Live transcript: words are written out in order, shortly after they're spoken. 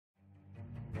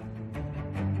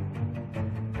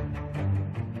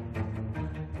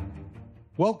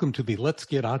Welcome to the Let's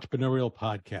Get Entrepreneurial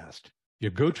podcast, your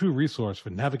go-to resource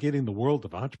for navigating the world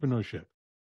of entrepreneurship.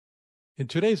 In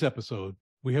today's episode,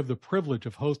 we have the privilege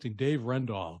of hosting Dave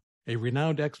Rendall, a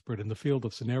renowned expert in the field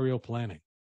of scenario planning.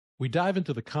 We dive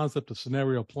into the concept of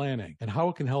scenario planning and how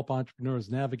it can help entrepreneurs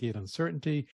navigate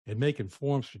uncertainty and make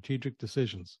informed strategic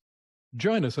decisions.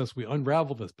 Join us as we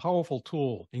unravel this powerful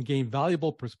tool and gain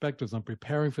valuable perspectives on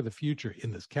preparing for the future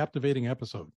in this captivating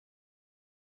episode.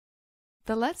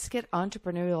 The Let's Get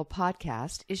Entrepreneurial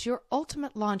podcast is your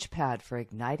ultimate launchpad for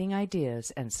igniting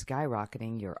ideas and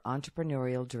skyrocketing your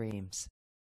entrepreneurial dreams.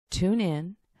 Tune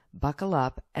in, buckle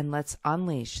up, and let's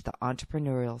unleash the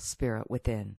entrepreneurial spirit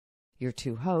within. Your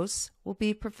two hosts will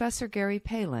be Professor Gary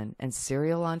Palin and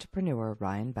serial entrepreneur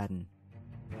Ryan Budden.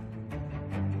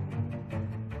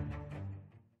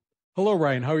 Hello,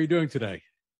 Ryan. How are you doing today?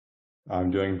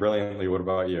 I'm doing brilliantly. What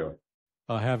about you?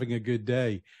 Having a good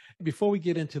day. Before we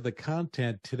get into the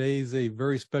content, today's a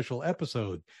very special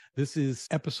episode. This is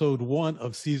episode 1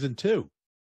 of season 2.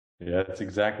 Yeah, that's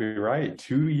exactly right.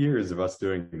 2 years of us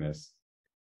doing this.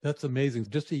 That's amazing.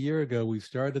 Just a year ago, we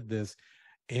started this,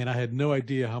 and I had no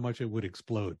idea how much it would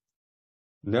explode.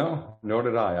 No, nor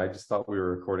did I. I just thought we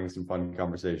were recording some fun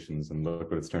conversations, and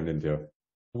look what it's turned into.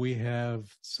 We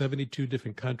have 72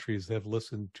 different countries that have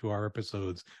listened to our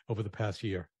episodes over the past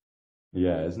year.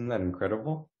 Yeah, isn't that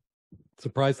incredible?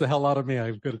 Surprised the hell out of me.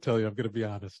 I'm going to tell you, I'm going to be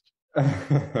honest.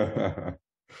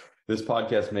 This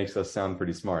podcast makes us sound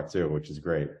pretty smart too, which is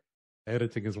great.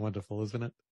 Editing is wonderful, isn't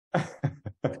it?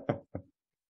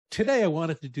 Today, I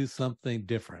wanted to do something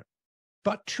different.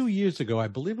 About 2 years ago, I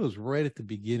believe it was right at the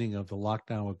beginning of the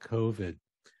lockdown with COVID,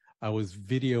 I was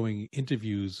videoing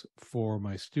interviews for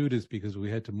my students because we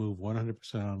had to move 100%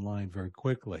 online very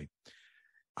quickly.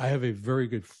 I have a very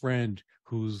good friend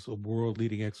who's a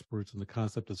world-leading expert in the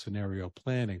concept of scenario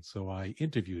planning, so I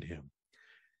interviewed him.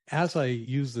 As I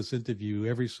use this interview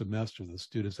every semester, the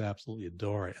students absolutely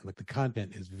adore it, and the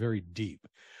content is very deep.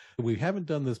 We haven't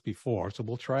done this before, so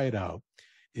we'll try it out,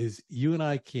 is you and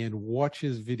I can watch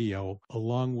his video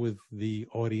along with the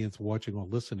audience watching or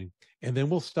listening, and then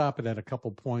we'll stop it at a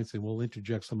couple points and we'll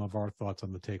interject some of our thoughts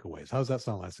on the takeaways. How's that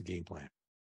sound as a game plan?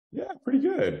 Yeah, pretty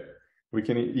good. We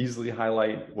can easily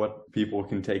highlight what people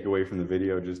can take away from the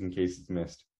video just in case it's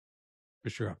missed. For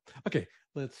sure. Okay,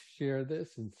 let's share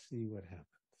this and see what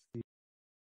happens.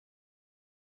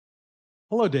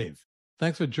 Hello, Dave.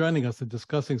 Thanks for joining us and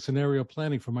discussing scenario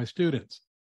planning for my students.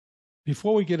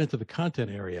 Before we get into the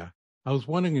content area, I was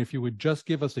wondering if you would just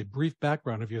give us a brief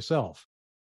background of yourself.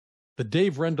 The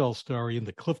Dave Rendall story in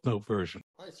the Cliff Note version.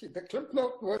 I see. The Cliff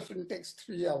Note version takes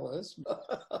 3 hours.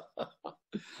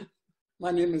 My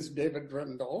name is David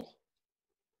Rendall.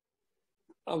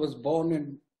 I was born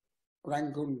in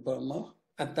Rangoon, Burma.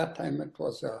 At that time, it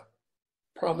was a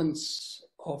province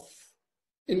of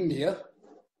India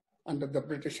under the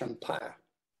British Empire.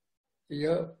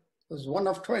 I was one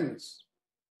of twins,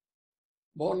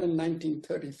 born in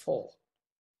 1934.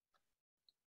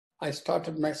 I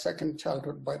started my second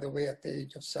childhood, by the way, at the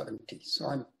age of 70, so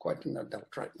I'm quite an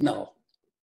adult right now.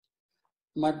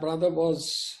 My brother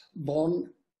was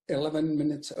born 11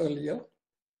 minutes earlier.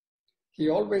 He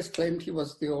always claimed he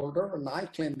was the older, and I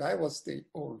claimed I was the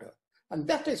older. And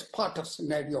that is part of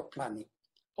scenario planning.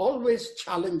 Always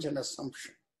challenge an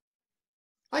assumption.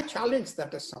 I challenged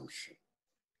that assumption.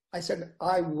 I said,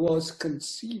 I was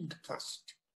conceived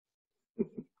first.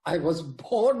 I was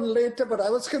born later, but I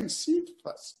was conceived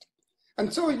first.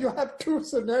 And so you have two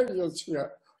scenarios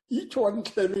here, each one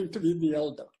claiming to be the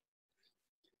elder.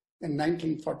 In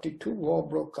 1942, war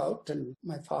broke out, and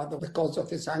my father, because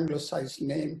of his anglicized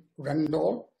name,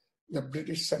 Rendall, the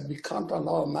British said, we can't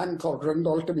allow a man called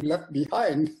Rendall to be left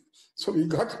behind. So we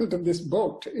got into this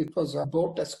boat. It was a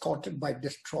boat escorted by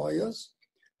destroyers,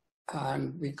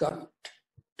 and we got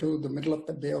to the middle of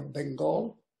the Bay of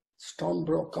Bengal. Storm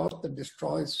broke out, the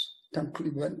destroyers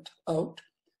temporarily went out,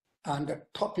 and a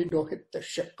torpedo hit the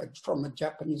ship from a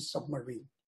Japanese submarine.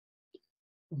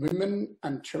 Women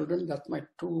and children, that's my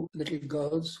two little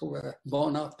girls who were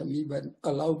born after me, were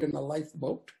allowed in a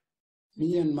lifeboat.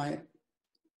 Me and my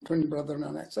twin brother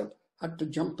and I had to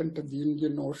jump into the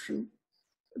Indian Ocean,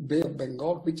 Bay of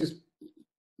Bengal, which is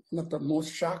one of the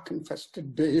most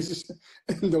shark-infested bays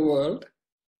in the world,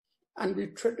 and we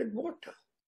treaded water.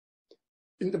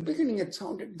 In the beginning, it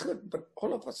sounded good, but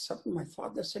all of a sudden, my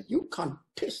father said, you can't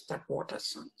taste that water,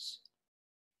 sons.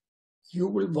 You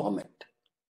will vomit.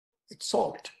 It's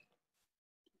salt.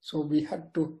 So we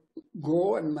had to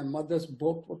go, and my mother's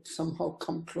boat would somehow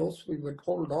come close. We would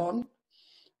hold on.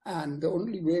 And the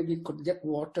only way we could get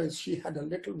water is she had a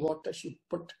little water. She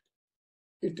put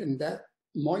it in there,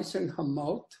 moistened her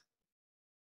mouth,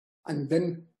 and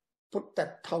then put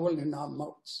that towel in our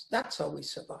mouths. That's how we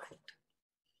survived.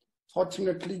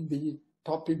 Fortunately, the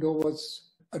torpedo was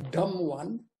a dumb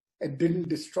one. It didn't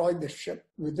destroy the ship.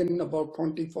 Within about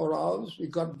 24 hours, we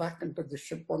got back into the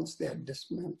ship once they had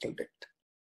dismantled it.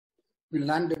 We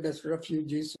landed as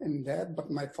refugees in there, but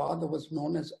my father was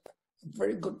known as a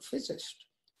very good physicist.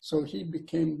 So he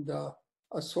became the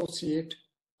associate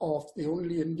of the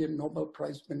only Indian Nobel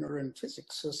Prize winner in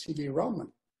physics, Sir C.V.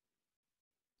 Raman.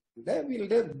 There we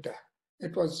lived.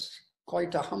 It was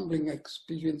quite a humbling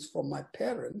experience for my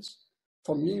parents.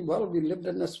 For me, well, we lived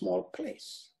in a small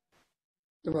place.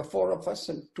 There were 4 of us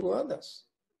and 2 others.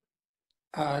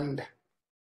 And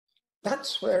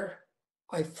that's where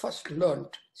I first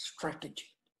learned strategy.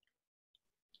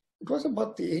 It was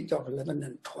about the age of 11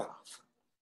 and 12.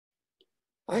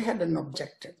 I had an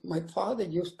objective. My father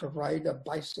used to ride a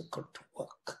bicycle to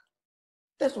work.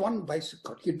 There's one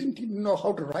bicycle. He didn't even know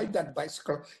how to ride that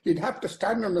bicycle. He'd have to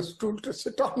stand on a stool to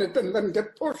sit on it and then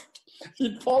get pushed.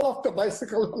 He'd fall off the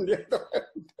bicycle on the other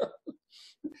end.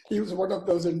 He was one of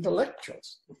those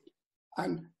intellectuals.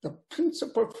 And the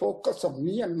principal focus of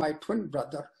me and my twin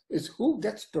brother is who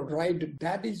gets to ride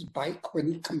daddy's bike when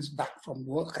he comes back from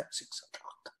work at 6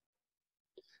 o'clock.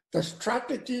 The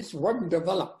strategies one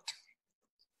developed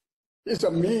is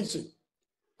amazing.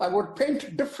 I would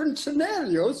paint different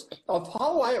scenarios of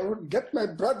how I would get my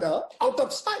brother out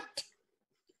of sight.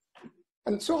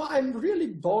 And so I'm really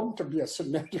born to be a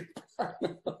scenario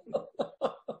planner.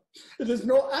 It is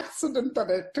no accident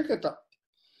that I took it up.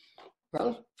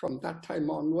 Well, from that time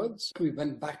onwards, we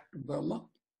went back to Burma.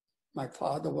 My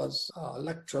father was a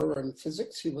lecturer in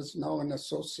physics. He was now an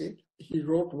associate. He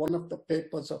wrote one of the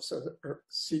papers of Sir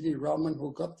C.V. Raman,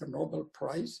 who got the Nobel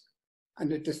Prize.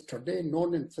 And it is today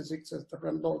known in physics as the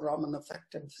Rendall-Raman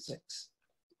effect in physics.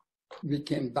 We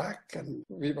came back and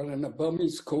we were in a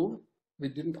Burmese school. We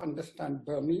didn't understand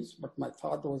Burmese, but my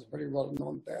father was very well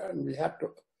known there. And we had to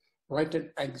write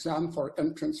an exam for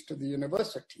entrance to the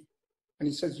university. And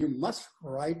he says, you must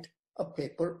write a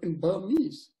paper in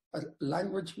Burmese, a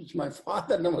language which my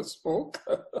father never spoke.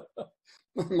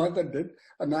 My mother did,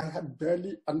 and I had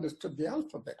barely understood the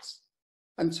alphabets.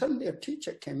 And suddenly a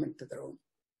teacher came into the room,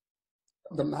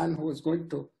 the man who was going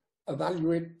to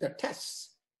evaluate the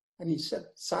tests. And he said,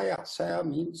 Saya. Saya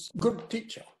means good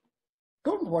teacher.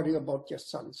 Don't worry about your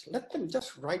sons. Let them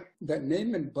just write their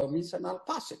name in Burmese and I'll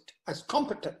pass it as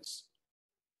competence.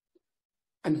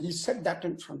 And he said that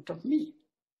in front of me.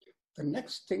 The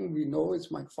next thing we know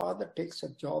is my father takes a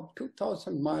job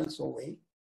 2,000 miles away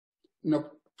in a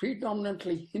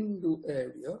predominantly Hindu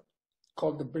area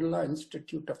called the Birla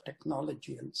Institute of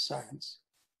Technology and Science.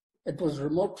 It was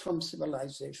remote from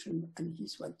civilization, and he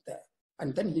went there.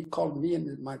 And then he called me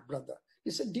and my brother.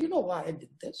 He said, do you know why I did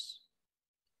this?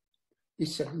 He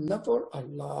said, never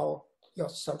allow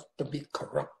yourself to be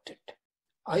corrupted,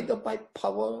 either by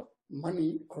power,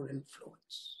 money, or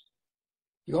influence.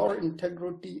 Your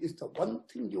integrity is the one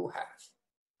thing you have.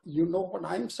 You know what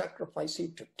I'm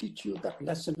sacrificing to teach you that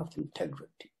lesson of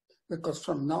integrity. Because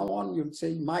from now on, you'll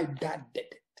say, my dad did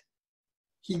it.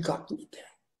 He got me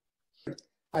there.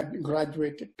 I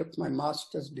graduated, took my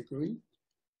master's degree,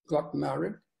 got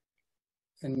married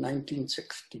in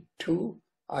 1962.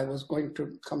 I was going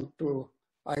to come to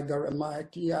either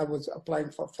MIT. I was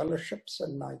applying for fellowships,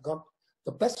 and I got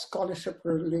the best scholarship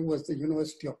really was the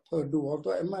University of Purdue,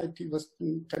 although MIT was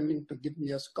intending to give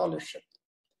me a scholarship.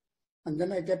 And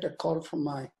then I get a call from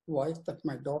my wife that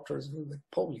my daughter is with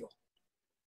polio.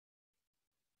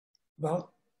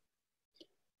 Well,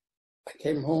 I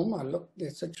came home, I looked, they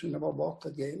said she'll never walk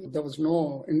again. There was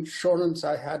no insurance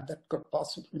I had that could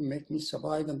possibly make me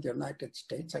survive in the United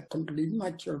States. I couldn't leave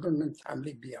my children and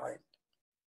family behind.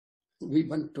 We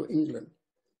went to England,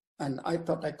 and I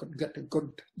thought I could get a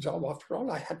good job. After all,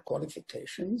 I had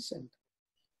qualifications.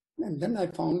 And then I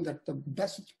found that the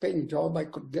best paying job I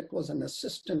could get was an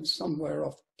assistant somewhere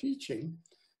of teaching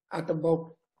at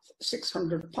about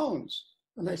 600 pounds.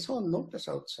 And I saw a notice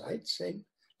outside saying,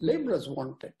 laborers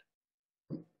wanted.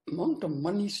 The amount of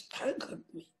money staggered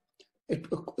me.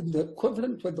 The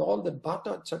equivalent with all the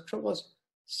bata, etc., was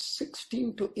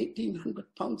 16 to 1,800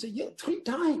 pounds a year, 3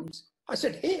 times. I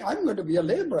said, hey, I'm going to be a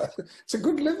laborer. It's a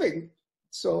good living.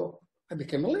 So I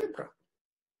became a laborer.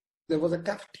 There was a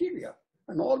cafeteria,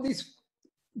 and all these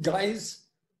guys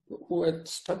who were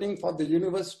studying for the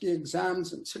university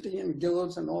exams and sitting in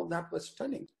guilds and all that were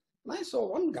studying. And I saw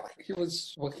one guy, he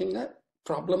was working a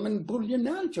problem in Boolean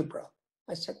algebra.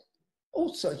 I said,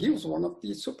 oh, sir, he was one of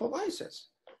the supervisors.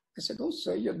 I said, oh,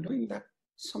 sir, you're doing that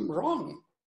some wrong.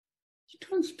 He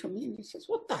turns to me and he says,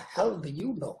 what the hell do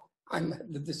you know? I'm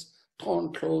with this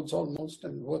torn clothes almost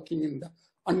and working in the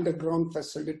underground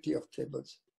facility of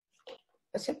cables.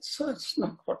 I said, sir, it's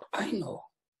not what I know.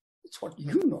 It's what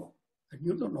you know. And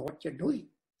you don't know what you're doing.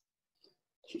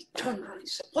 He turned around and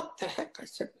said, what the heck? I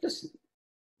said, listen,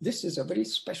 this is a very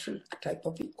special type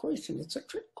of equation. It's a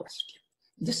trick question.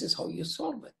 This is how you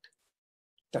solve it.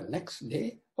 The next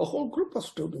day, a whole group of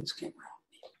students came around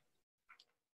me.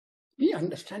 We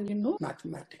understand you know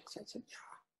mathematics. I said, yeah,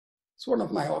 it's one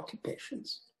of my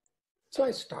occupations. So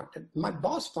I started. My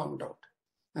boss found out.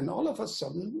 And all of a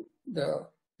sudden, the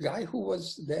guy who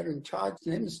was there in charge,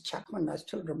 his name is Chapman, I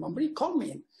still remember, he called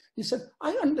me in. He said,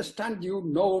 I understand you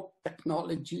know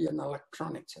technology and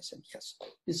electronics. I said, yes.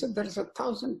 He said, there's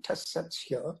 1,000 test sets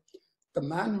here. The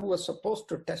man who was supposed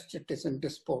to test it is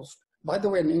indisposed. By the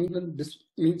way, in England, this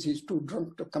means he's too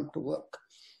drunk to come to work.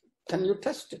 Can you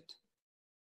test it?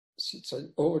 He said,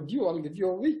 overdue, I'll give you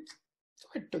a week. So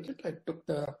I took it. I took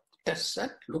the test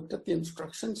set, looked at the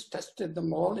instructions, tested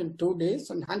them all in 2 days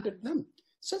and handed them. He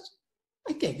says,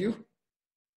 I gave you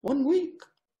 1 week.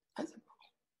 I said,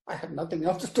 I had nothing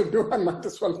else to do. I might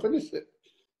as well finish it.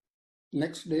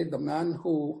 Next day, the man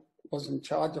who was in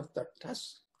charge of the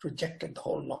test rejected the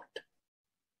whole lot.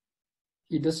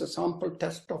 He does a sample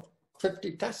test of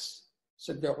 50 tests.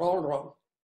 Said, they're all wrong.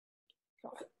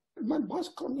 My boss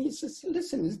called me. He says,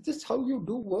 listen, is this how you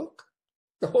do work?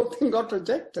 The whole thing got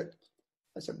rejected.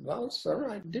 I said, well, sir,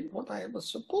 I did what I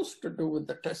was supposed to do with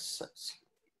the test sets.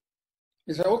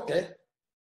 He said, okay,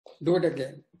 do it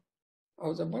again. I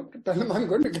was about to tell him I'm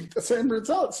going to get the same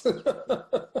results.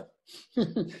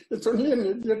 It's only an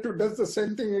idiot who does the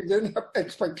same thing again,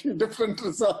 expecting different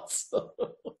results.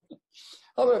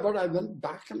 However, I went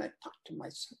back and I thought to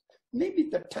myself, maybe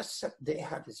the test set they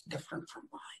had is different from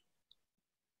mine.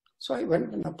 So I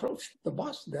went and approached the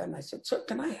boss there and I said, sir,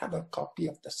 can I have a copy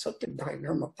of the circuit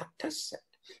diagram of that test set?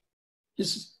 He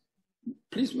says,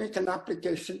 please make an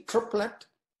application, triplet.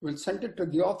 We'll send it to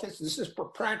the office. This is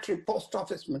proprietary post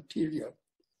office material.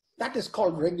 That is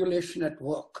called regulation at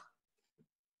work.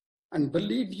 And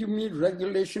believe you me,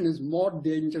 regulation is more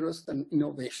dangerous than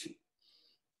innovation.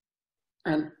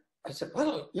 And I said,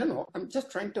 well, you know, I'm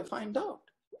just trying to find out.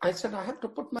 I said, I have to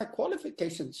put my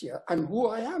qualifications here. I'm who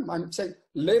I am. I'm saying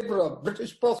laborer,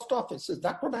 British Post Office. Is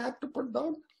that what I have to put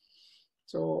down?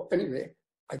 So anyway,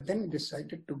 I then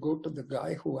decided to go to the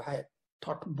guy who had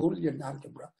taught Boolean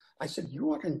algebra. I said,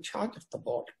 you are in charge of the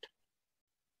board.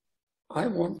 I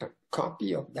want a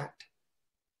copy of that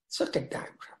circuit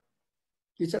diagram.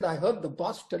 He said, I heard the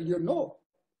boss tell you no.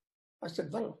 I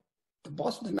said, well, the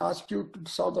boss didn't ask you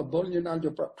to solve a Boolean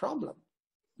algebra problem.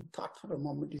 He thought for a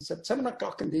moment. He said, 7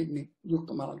 o'clock in the evening, you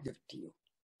come and I'll give it to you.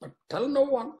 But tell no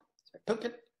one. So I took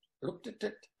it, looked at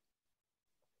it.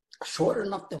 Sure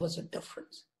enough, there was a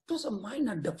difference. It was a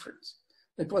minor difference.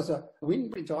 It was a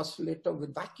Windbridge oscillator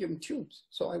with vacuum tubes.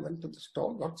 So I went to the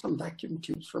store, got some vacuum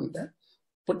tubes from there,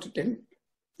 put it in.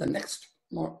 The next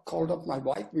called up my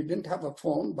wife. We didn't have a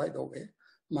phone, by the way.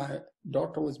 My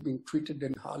daughter was being treated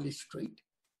in Harley Street.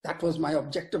 That was my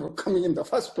objective of coming in the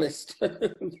first place.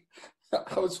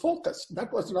 I was focused.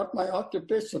 That was not my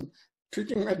occupation.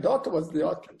 Treating my daughter was the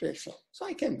occupation. So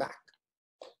I came back,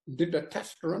 did a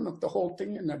test run of the whole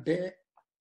thing in a day.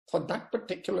 For that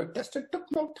particular test, it took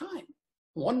no time.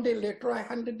 1 day later, I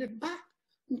handed it back.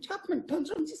 And Chapman turns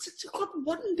around and says, you got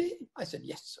 1 day? I said,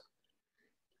 yes, sir.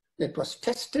 It was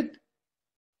tested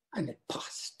and it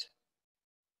passed.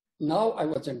 Now I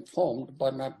was informed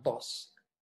by my boss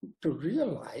to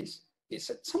realize, he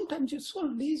said, sometimes you're so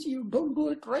lazy, you don't do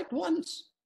it right once.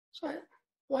 So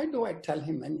why do I tell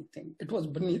him anything? It was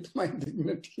beneath my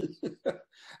dignity.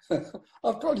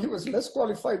 After all, he was less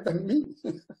qualified than me.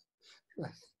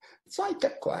 So I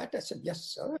kept quiet. I said,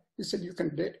 yes, sir. He said, you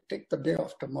can take the day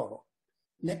off tomorrow.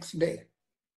 Next day,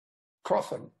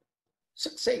 Crawford,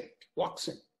 6'8", walks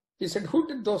in. He said, who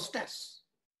did those tests?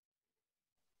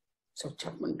 So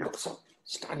Chapman looks up,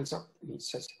 stands up, and he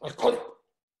says, I'll call you.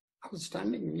 I was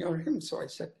standing near him, so I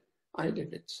said, I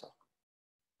did it, sir.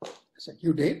 I said,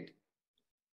 you did?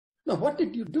 No, what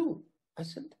did you do? I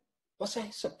said, was I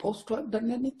supposed to have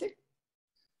done anything?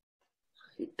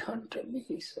 He turned to me,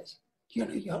 he says, you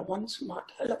know, you're one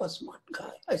smart, hell of a smart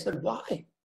guy. I said, why?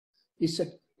 He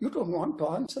said, you don't want to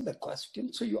answer the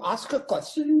question, so you ask a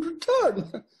question in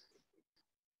return.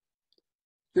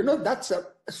 You know, that's a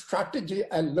strategy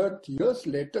I learned years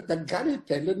later that Gary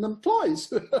Palin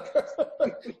employs.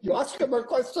 You ask him a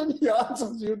question, he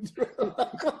answers you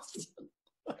a question.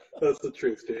 That's the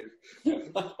truth,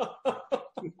 Dave.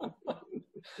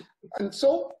 And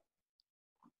so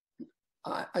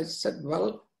I said,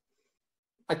 well,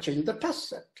 I changed the test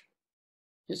set.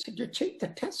 He said, you changed the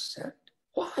test set?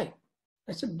 Why?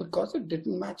 I said, because it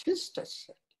didn't match his test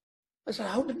set. I said,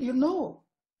 how did you know?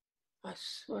 I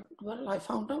said, well, I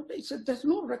found out. He said, there's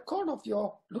no record of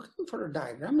your looking for a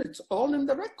diagram. It's all in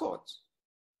the records.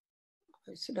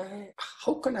 I said,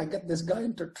 how can I get this guy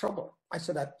into trouble? I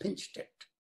said, I pinched it.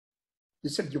 He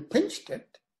said, you pinched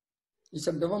it? He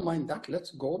said, never mind that.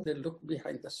 Let's go. They looked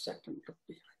behind the set and looked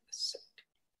behind the set.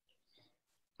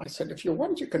 I said, if you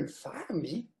want, you can fire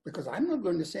me because I'm not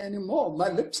going to say any more. My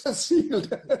lips are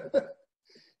sealed.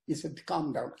 He said,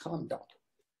 calm down, calm down.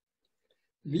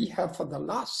 We have for the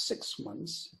last 6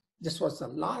 months, this was the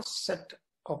last set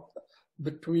of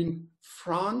between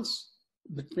France,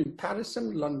 between Paris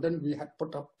and London, we had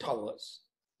put up towers.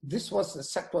 This was the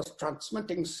set was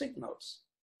transmitting signals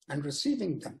and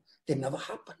receiving them. They never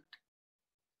happened.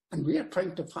 And we are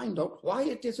trying to find out why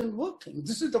it isn't working.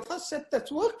 This is the first set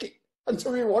that's working. And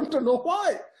so we want to know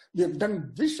why. We have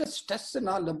done vicious tests in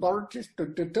our laboratories to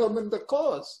determine the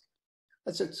cause.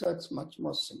 I said, so it's much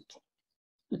more simple.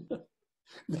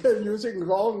 They're using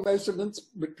wrong measurements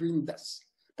between this.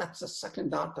 That's the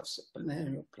second art of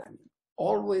scenario planning.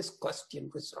 Always question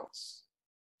results.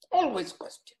 Always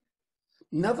question.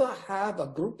 Never have a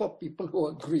group of people who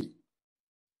agree.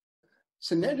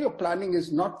 Scenario planning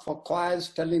is not for choirs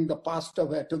telling the pastor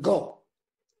where to go.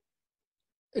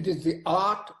 It is the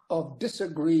art of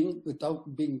disagreeing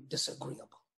without being disagreeable.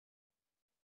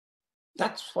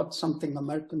 That's what something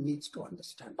America needs to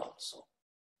understand also.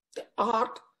 The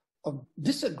art of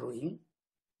disagreeing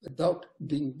without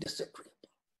being disagreeable.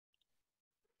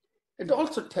 It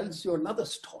also tells you another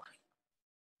story.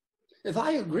 If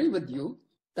I agree with you,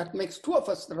 that makes two of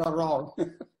us that are wrong.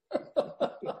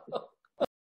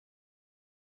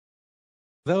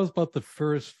 That was about the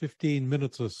first 15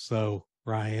 minutes or so,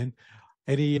 Ryan.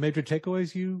 Any major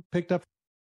takeaways you picked up?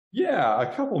 Yeah,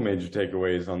 a couple major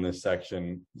takeaways on this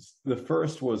section. The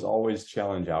first was always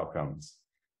challenge outcomes.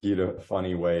 He had a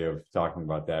funny way of talking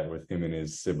about that with him and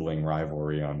his sibling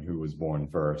rivalry on who was born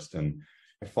first. And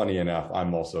funny enough,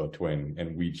 I'm also a twin,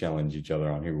 and we challenge each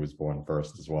other on who was born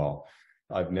first as well.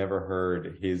 I've never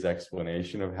heard his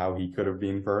explanation of how he could have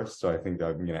been first, so I think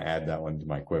I'm going to add that one to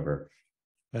my quiver.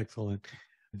 Excellent.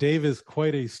 Dave is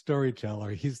quite a storyteller.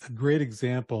 He's a great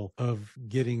example of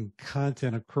getting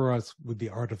content across with the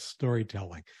art of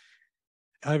storytelling.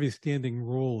 I have a standing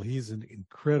rule. He's an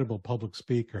incredible public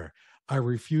speaker. I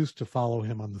refuse to follow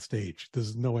him on the stage.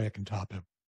 There's no way I can top him.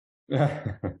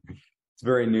 It's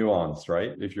very nuanced,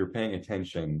 right? If you're paying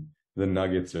attention, the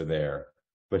nuggets are there,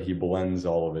 but he blends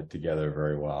all of it together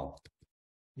very well.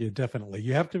 Yeah, definitely.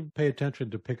 You have to pay attention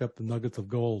to pick up the nuggets of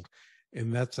gold.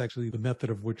 And that's actually the method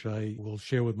of which I will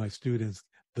share with my students.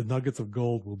 The nuggets of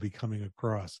gold will be coming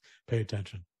across. Pay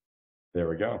attention. There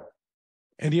we go.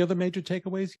 Any other major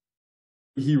takeaways?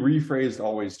 He rephrased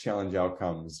always challenge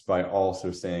outcomes by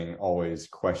also saying always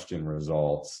question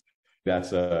results.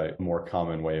 That's a more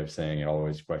common way of saying it,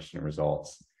 always question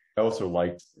results. I also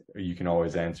liked you can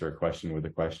always answer a question with a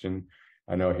question.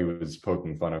 I know he was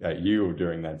poking fun at you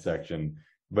during that section,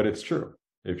 but it's true.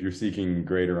 If you're seeking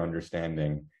greater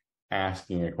understanding,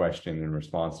 asking a question in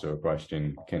response to a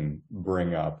question can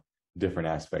bring up different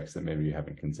aspects that maybe you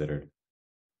haven't considered.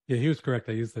 Yeah, he was correct.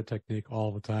 I use that technique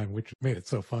all the time, which made it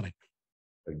so funny.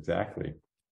 Exactly.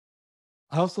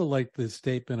 I also like the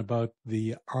statement about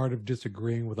the art of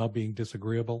disagreeing without being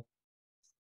disagreeable.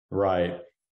 Right.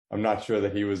 I'm not sure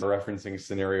that he was referencing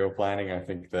scenario planning. I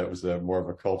think that was more of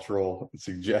a cultural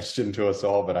suggestion to us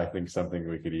all, but I think something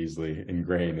we could easily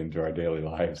ingrain into our daily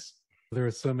lives. There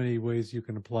are so many ways you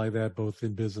can apply that both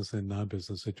in business and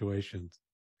non-business situations.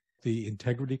 The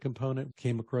integrity component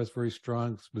came across very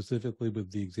strong, specifically with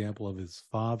the example of his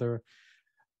father.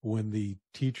 When the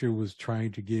teacher was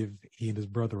trying to give he and his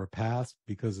brother a pass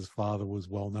because his father was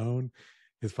well known,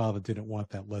 his father didn't want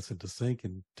that lesson to sink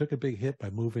and took a big hit by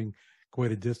moving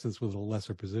quite a distance with a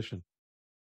lesser position.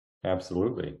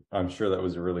 Absolutely. I'm sure that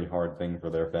was a really hard thing for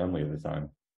their family at the time.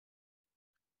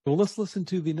 Well, let's listen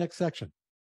to the next section.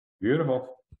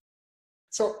 Beautiful.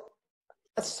 So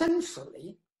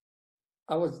essentially,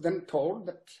 I was then told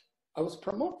that I was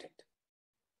promoted.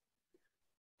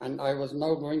 And I was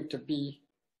now going to be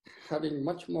having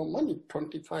much more money,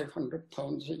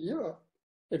 £2,500 a year.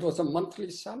 It was a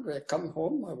monthly salary. I come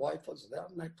home, my wife was there,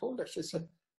 and I told her, she said,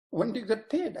 when do you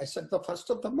get paid? I said, the first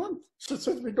of the month. She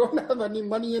said, we don't have any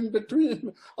money in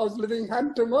between. I was living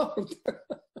hand to mouth.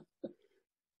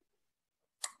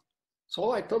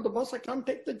 So I told the boss, I can't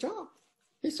take the job.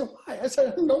 He said, why? I said, I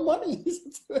have no money. He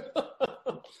said,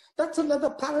 that's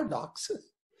another paradox.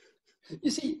 You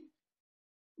see,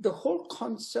 the whole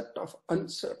concept of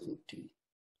uncertainty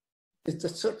is the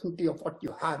certainty of what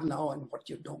you have now and what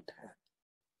you don't have.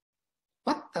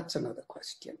 But that's another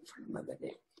question for another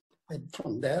day. And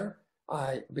from there,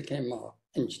 I became an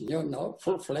engineer now,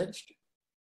 full-fledged,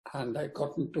 and I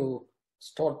got into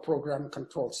stored program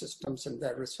control systems in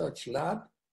their research lab.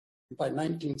 By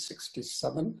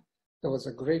 1967, there was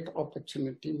a great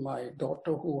opportunity. My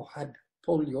daughter, who had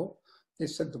polio, they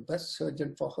said the best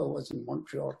surgeon for her was in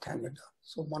Montreal, Canada.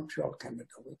 So Montreal, Canada,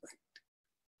 we went.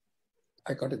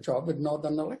 I got a job with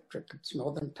Northern Electric. It's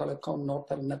Northern Telecom,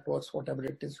 Nortel Networks, whatever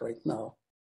it is right now.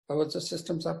 I was a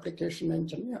systems application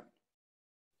engineer.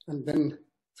 And then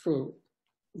through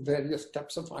various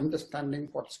steps of understanding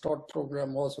what stored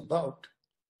program was about,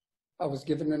 I was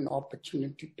given an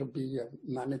opportunity to be a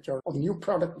manager of new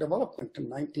product development in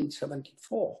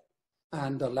 1974.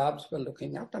 And the labs were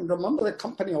looking at. And remember the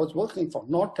company I was working for,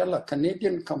 Nortel, a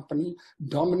Canadian company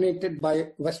dominated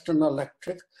by Western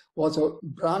Electric, was a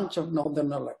branch of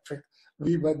Northern Electric.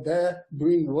 We were there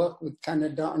doing work with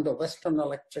Canada under Western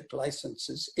Electric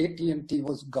licenses. AT&T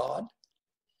was God.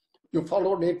 You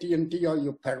followed AT&T or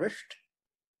you perished.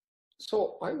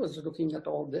 So I was looking at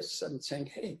all this and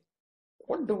saying, hey,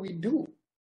 what do we do?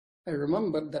 I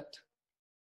remember that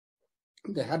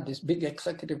they had this big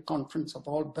executive conference of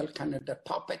all Bell Canada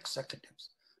top executives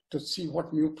to see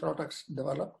what new products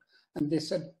developed. And they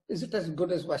said, is it as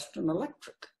good as Western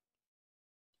Electric?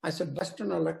 I said,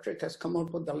 Western Electric has come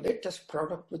out with the latest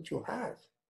product which you have,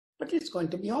 but it's going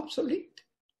to be obsolete.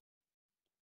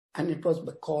 And it was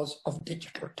because of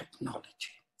digital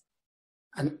technology.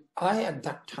 And I, at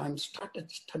that time,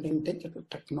 started studying digital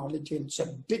technology and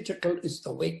said, digital is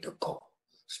the way to go.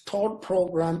 Stored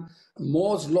program,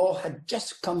 Moore's law had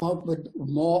just come out with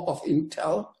more of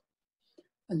Intel.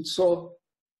 And so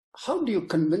how do you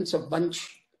convince a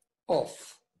bunch of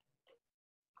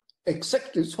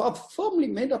executives who have firmly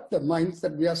made up their minds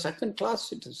that we are second-class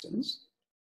citizens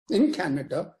in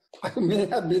Canada? I may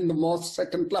have been the most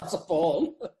second-class of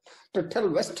all, to tell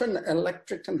Western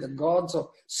Electric and the gods of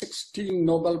 16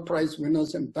 Nobel Prize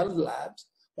winners in Bell Labs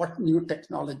what new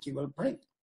technology will bring.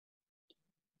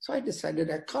 So I decided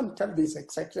I can't tell these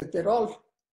executives, they're all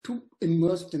too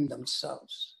immersed in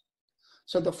themselves.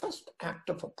 So the first act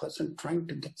of a person trying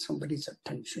to get somebody's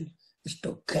attention is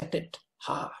to get it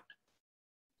hard.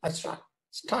 I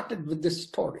started with this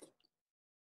story.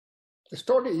 The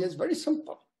story is very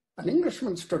simple. An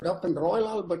Englishman stood up in the Royal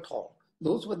Albert Hall.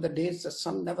 Those were the days the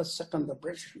sun never set on the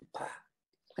British Empire.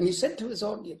 And he said to his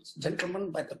audience,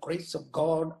 gentlemen, by the grace of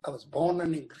God, I was born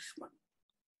an Englishman.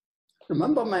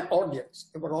 Remember my audience,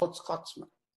 they were all Scotsmen.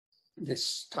 They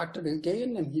started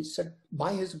again and he said,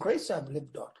 by his grace I've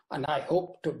lived on and I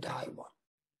hope to die one.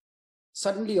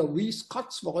 Suddenly a wee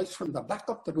Scots voice from the back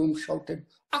of the room shouted,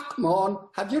 ah, come on,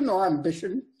 have you no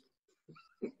ambition?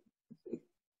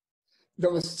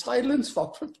 There was silence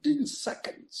for 15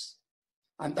 seconds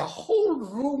and the whole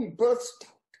room burst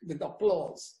out with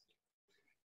applause.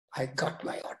 I got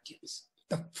my audience.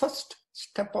 The first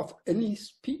step of any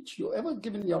speech you ever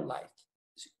give in your life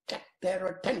is get their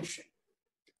attention.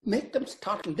 Make them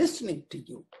start listening to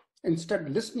you instead of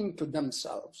listening to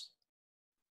themselves.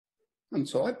 And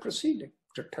so I proceeded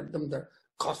to tell them the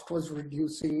cost was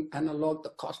reducing, analog, the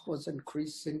cost was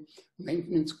increasing,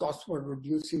 maintenance costs were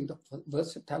reducing, the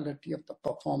versatility of the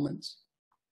performance.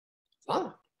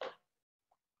 Wow.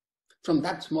 From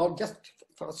that small, just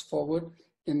fast forward,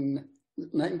 in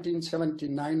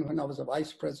 1979, when I was a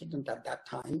vice president at that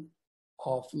time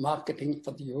of marketing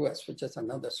for the US, which is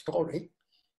another story,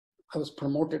 I was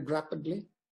promoted rapidly.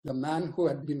 The man who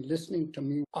had been listening to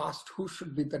me asked who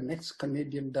should be the next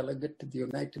Canadian delegate to the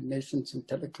United Nations in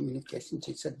telecommunications.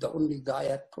 He said, the only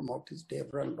guy I'd promote is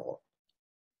Dave Rendall.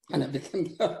 And I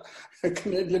became a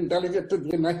Canadian delegate to the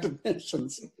United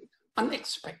Nations.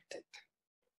 Unexpected.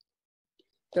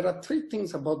 There are three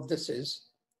things about this is,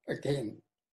 again,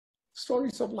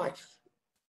 stories of life.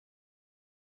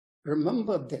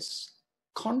 Remember this,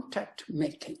 contact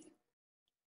making.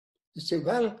 You say,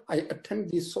 well, I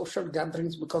attend these social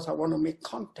gatherings because I want to make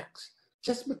contacts.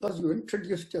 Just because you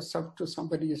introduced yourself to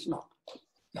somebody is not.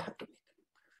 You have to make an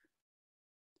impression.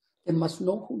 They must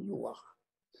know who you are.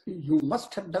 You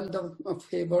must have done them a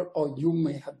favor or you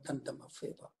may have done them a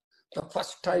favor. The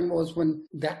first time was when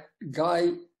that guy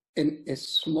in a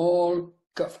small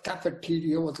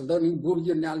cafeteria was learning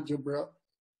Boolean algebra.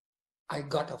 I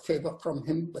got a favor from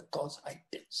him because I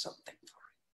did something for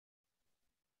him.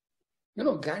 You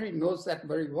know, Gary knows that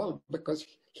very well because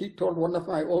he told one of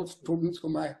my old students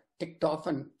whom I ticked off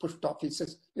and pushed off, he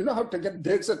says, you know how to get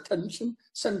Dave's attention?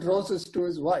 Send roses to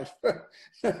his wife.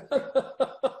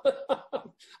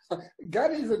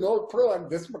 Gary's an old pro at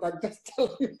this, but I'm just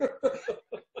telling you.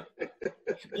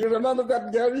 You remember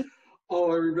that, Gary?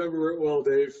 Oh, I remember it well,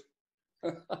 Dave.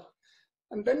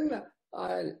 And then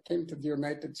I came to the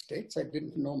United States. I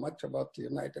didn't know much about the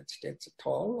United States at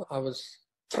all. I was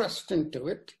thrust into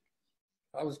it.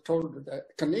 I was told that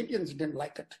Canadians didn't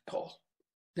like it at all.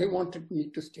 They wanted me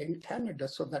to stay in Canada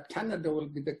so that Canada will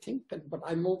be the kingpin. But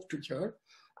I moved to here,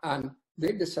 and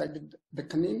the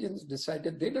Canadians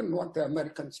decided they didn't want the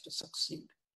Americans to succeed.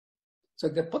 So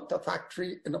they put the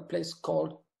factory in a place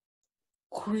called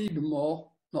Creedmoor,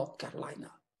 North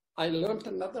Carolina. I learned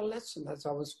another lesson as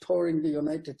I was touring the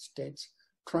United States,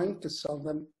 trying to sell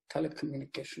them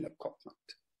telecommunication equipment.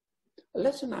 A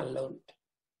lesson I learned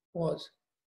was,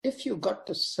 if you got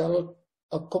to sell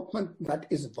equipment that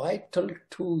is vital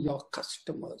to your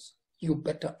customers, you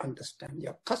better understand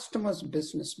your customer's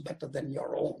business better than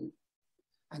your own.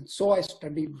 And so I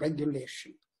studied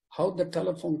regulation, how the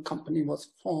telephone company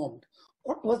was formed,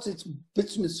 what was its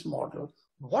business model,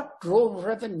 what drove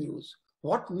revenues,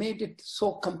 what made it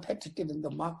so competitive in the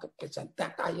marketplace, and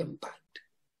that I imbibed.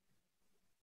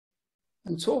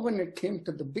 And so when it came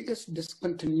to the biggest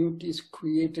discontinuities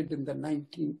created in the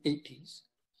 1980s,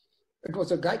 it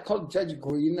was a guy called Judge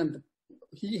Green, and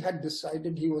he had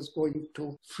decided he was going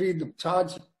to free the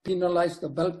charge, penalize the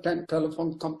Bell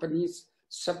telephone companies,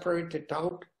 separate it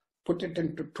out, put it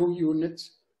into 2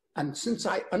 units. And since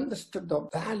I understood the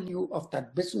value of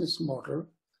that business model,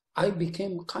 I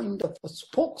became kind of a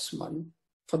spokesman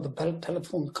for the Bell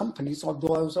telephone companies,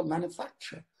 although I was a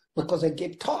manufacturer, because I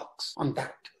gave talks on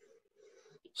that.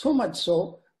 So much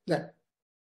so that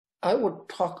I would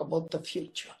talk about the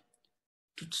future.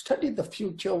 To study the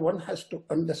future, one has to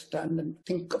understand and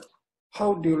think of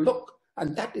how do you look.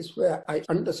 And that is where I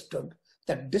understood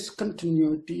that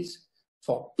discontinuities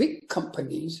for big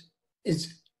companies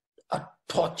is a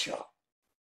torture.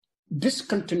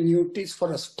 Discontinuities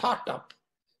for a startup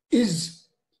is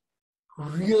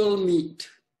real meat,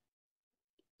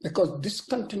 because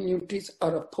discontinuities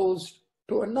are opposed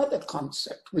to another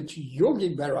concept which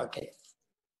Yogi Berra gave.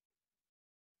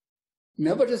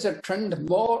 Never is a trend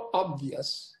more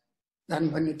obvious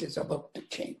than when it is about to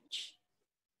change.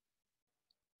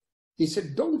 He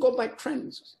said, don't go by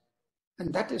trends.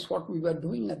 And that is what we were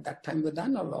doing at that time with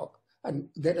analog. And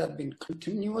there have been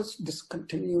continuous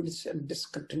discontinuities and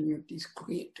discontinuities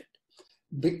created.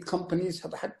 Big companies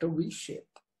have had to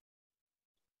reshape.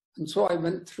 And so I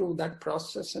went through that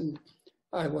process, and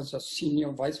I was a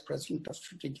senior vice president of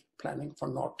strategic planning for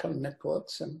Nortel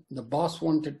Networks. And the boss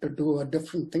wanted to do a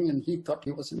different thing, and he thought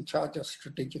he was in charge of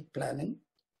strategic planning.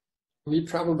 We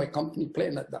traveled by company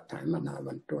plane at that time, and I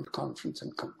went to a conference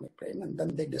in company plane. And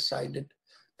then they decided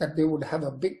that they would have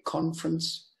a big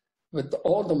conference with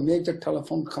all the major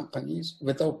telephone companies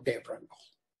without Dave Rendall.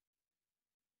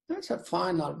 I said,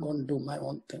 fine, I'll go and do my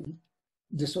own thing.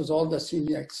 This was all the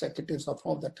senior executives of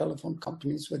all the telephone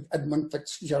companies with Edmund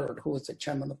Fitzgerald, who was the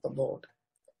chairman of the board.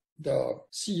 The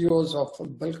CEOs of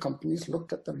bell companies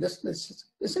looked at the list and said,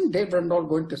 isn't Dave Rendall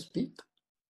going to speak?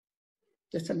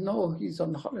 They said, no, he's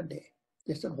on holiday.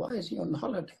 They said, why is he on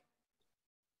holiday?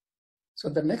 So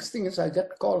the next thing is I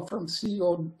get a call from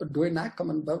CEO Dwayne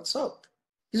Ackerman, Bell South.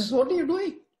 He says, what are you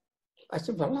doing? I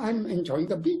said, well, I'm enjoying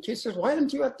the beach. He says, why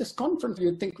aren't you at this conference?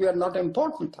 You think we are not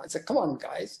important? I said, come on,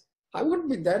 guys. I wouldn't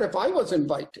be there if I was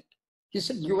invited. He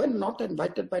said, you were not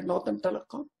invited by Northern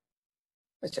Telecom?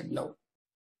 I said, no.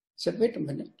 He said, wait a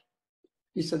minute.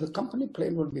 He said, the company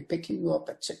plane will be picking you up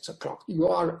at 6 o'clock. You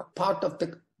are a part of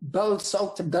the Bell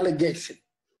South delegation.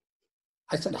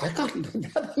 I said, I can't do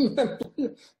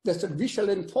that. They said, we shall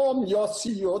inform your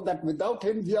CEO that without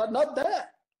him, we are not there.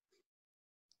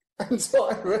 And so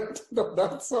I went to the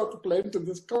Bell South plane to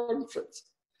this conference.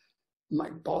 My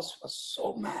boss was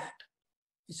so mad.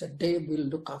 He said, Dave, we'll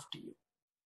look after you.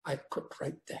 I quit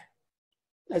right there.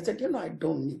 I said, I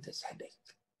don't need this headache.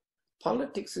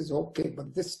 Politics is okay,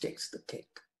 but this takes the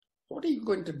cake. What are you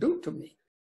going to do to me?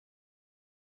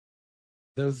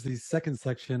 That was the second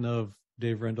section of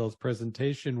Dave Rendall's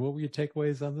presentation. What were your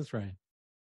takeaways on this, Ryan?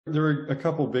 There were a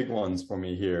couple big ones for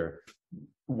me here.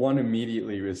 One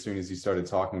immediately, as soon as he started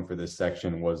talking for this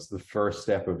section, was the first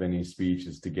step of any speech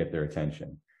is to get their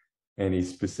attention. And he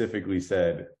specifically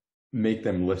said, make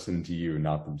them listen to you,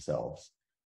 not themselves.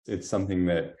 It's something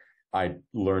that I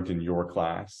learned in your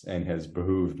class and has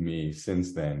behooved me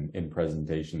since then in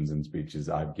presentations and speeches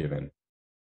I've given.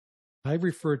 I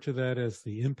refer to that as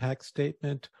the impact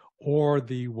statement or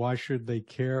the why should they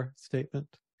care statement.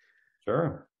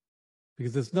 Sure.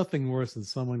 Because there's nothing worse than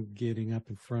someone getting up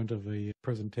in front of a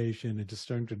presentation and just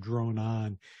starting to drone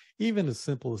on, even as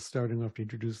simple as starting off to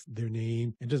introduce their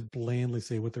name and just blandly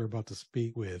say what they're about to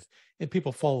speak with. And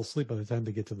people fall asleep by the time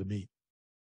they get to the meat.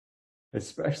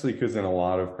 Especially because in a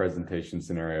lot of presentation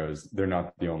scenarios, they're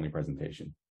not the only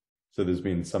presentation. So there's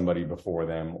been somebody before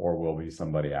them or will be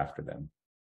somebody after them.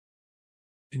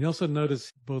 And you also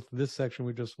notice both this section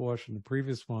we just watched and the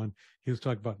previous one, he was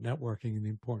talking about networking and the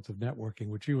importance of networking,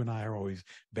 which you and I are always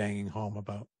banging home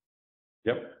about.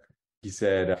 Yep. He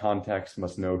said, contacts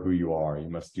must know who you are. You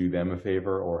must do them a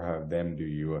favor or have them do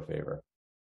you a favor.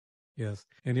 Yes.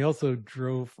 And he also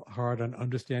drove hard on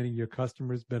understanding your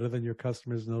customers better than your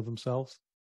customers know themselves.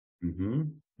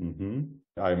 I'm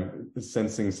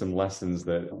sensing some lessons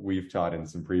that we've taught in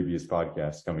some previous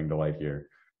podcasts coming to light here.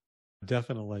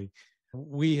 Definitely.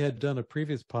 We had done a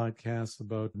previous podcast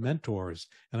about mentors,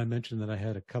 and I mentioned that I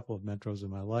had a couple of mentors in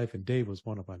my life, and Dave was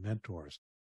one of my mentors.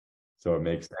 So it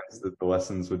makes sense that the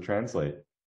lessons would translate.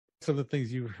 Some of the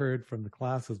things you heard from the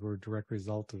classes were a direct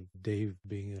result of Dave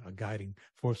being a guiding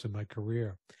force in my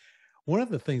career. One of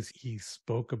the things he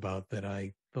spoke about that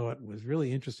I thought was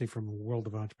really interesting from the world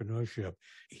of entrepreneurship,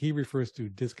 he refers to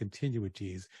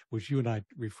discontinuities, which you and I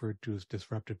referred to as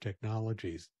disruptive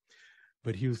technologies.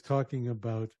 But he was talking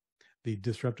about the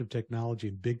disruptive technology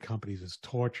in big companies as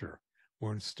torture,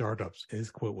 or in startups,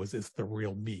 his quote was, it's the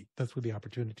real meat. That's where the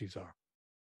opportunities are.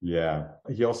 Yeah.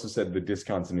 He also said the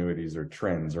discontinuities or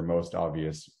trends are most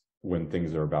obvious when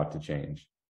things are about to change.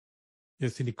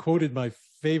 Yes, and he quoted my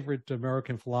favorite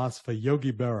American philosopher,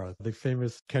 Yogi Berra, the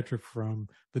famous catcher from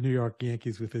the New York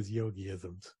Yankees with his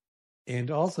yogiisms. And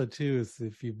also, too, is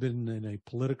if you've been in a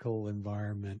political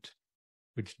environment,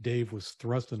 which Dave was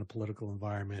thrust in a political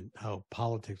environment, how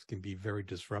politics can be very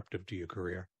disruptive to your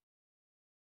career.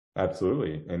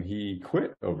 Absolutely. And he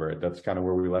quit over it. That's kind of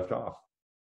where we left off.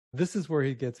 This is where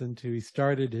he gets into, he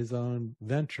started his own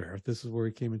venture. This is where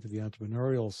he came into the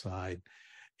entrepreneurial side.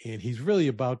 And he's really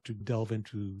about to delve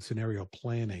into scenario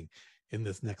planning in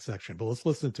this next section. But let's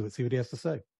listen to it, see what he has to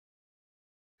say.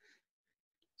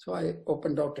 So I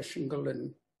opened out a shingle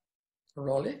in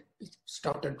Raleigh,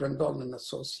 started Rendall and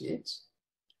Associates.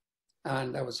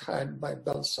 And I was hired by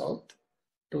Bell South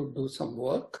to do some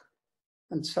work.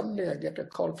 And suddenly I get a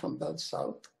call from Bell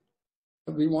South.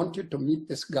 We want you to meet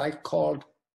this guy called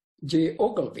Jay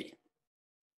Ogilvy.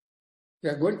 We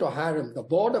are going to hire him. The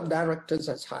board of directors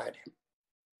has hired him.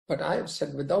 But I have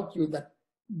said, without you, that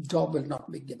job will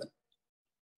not be given.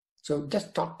 So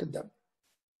just talk to them.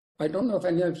 I don't know if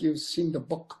any of you have seen the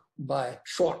book by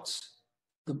Schwartz.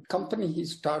 The company he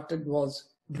started was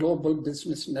Global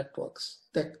Business Networks.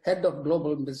 The head of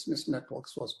Global Business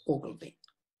Networks was Ogilvy.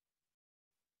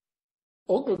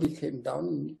 Ogilvy came down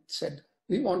and said,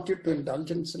 we want you to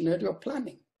indulge in scenario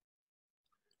planning.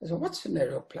 I said, what's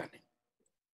scenario planning?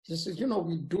 He says,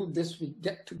 we do this, we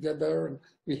get together and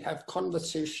we have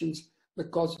conversations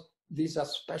because these are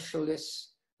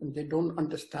specialists and they don't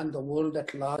understand the world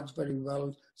at large very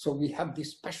well. So we have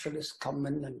these specialists come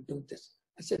in and do this.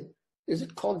 I said, is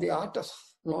it called the art of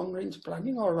long-range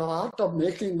planning or the art of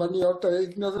making money out of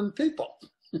ignorant people?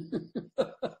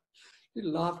 He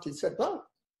laughed. He said, well,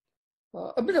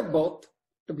 a bit of both,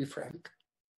 to be frank.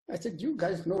 I said, you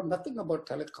guys know nothing about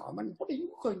telecom, and what are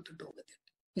you going to do with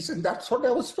it? He said, that's what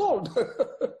I was told.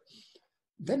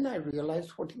 Then I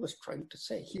realized what he was trying to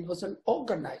say. He was an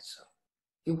organizer.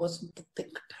 He wasn't a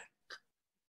think tank.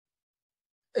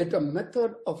 It's a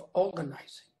method of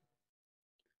organizing.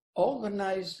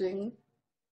 Organizing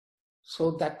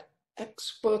so that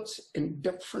experts in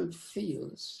different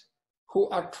fields who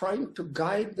are trying to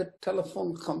guide the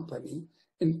telephone company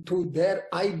into their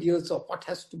ideas of what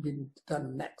has to be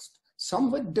done next,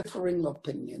 some with differing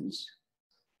opinions.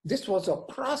 This was a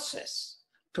process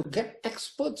to get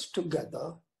experts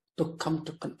together to come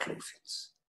to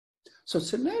conclusions. So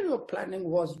scenario planning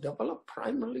was developed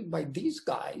primarily by these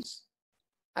guys,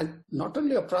 and not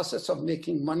only a process of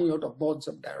making money out of boards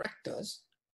of directors,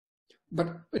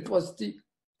 but it was the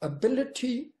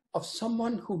ability of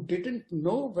someone who didn't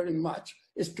know very much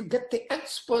is to get the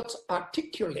experts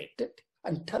articulated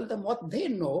and tell them what they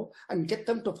know and get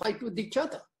them to fight with each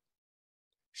other,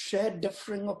 share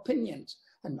differing opinions.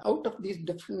 And out of these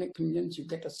different opinions, you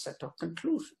get a set of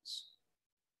conclusions.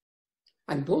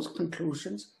 And those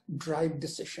conclusions drive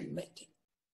decision making.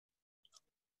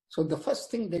 So the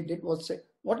first thing they did was say,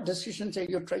 what decisions are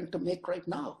you trying to make right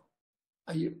now?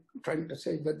 Are you trying to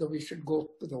say whether we should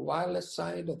go to the wireless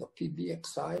side or the PBX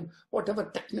side,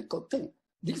 whatever technical thing?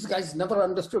 These guys never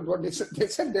understood what they said. They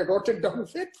said they wrote it down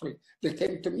faithfully. They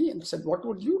came to me and said, what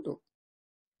would you do?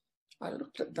 I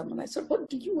looked at them and I said, what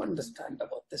do you understand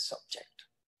about this subject?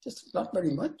 Just not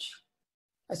very much.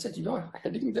 I said, you're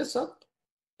heading this up?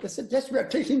 They said, yes, we are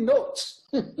taking notes.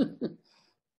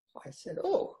 I said,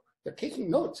 oh, you're taking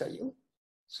notes, are you?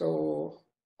 So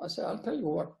I said, I'll tell you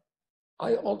what,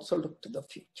 I also look to the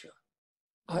future.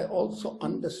 I also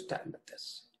understand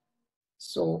this.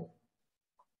 So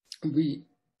we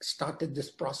started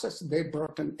this process. They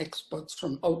brought in experts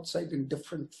from outside in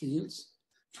different fields,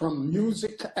 from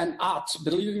music and arts,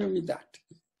 believe me that,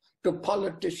 to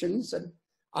politicians. And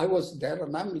I was there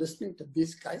and I'm listening to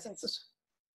these guys.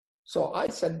 So I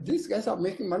said, these guys are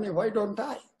making money, why don't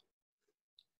I?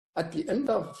 At the end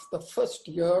of the first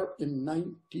year in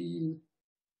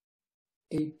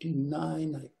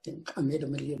 1989, I think, I made $1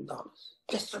 million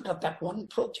just out of that one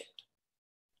project.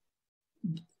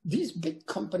 These big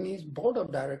companies' board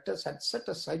of directors had set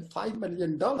aside $5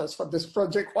 million for this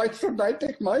project. Why should I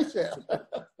take my share?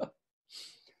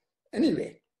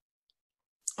 Anyway,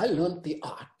 I learned the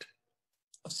art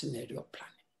of scenario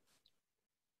planning.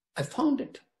 I found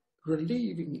it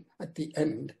relieving at the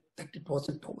end that it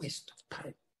wasn't a waste of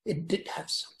time. It did have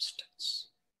substance.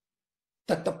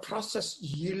 That the process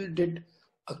yielded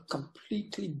a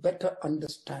completely better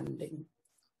understanding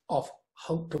of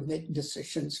how to make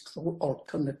decisions through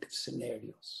alternative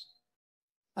scenarios.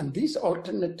 And these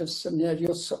alternative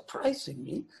scenarios,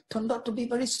 surprisingly, turned out to be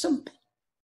very simple.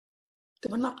 They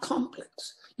were not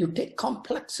complex. You take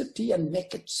complexity and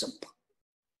make it simple.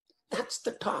 That's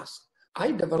the task.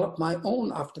 I developed my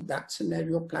own after that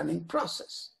scenario planning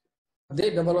process. They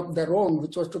developed their own,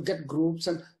 which was to get groups,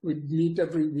 and we'd meet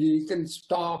every week and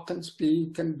talk and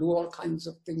speak and do all kinds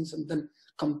of things and then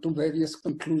come to various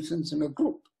conclusions in a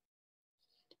group.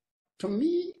 To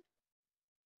me,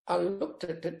 I looked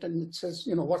at it and it says,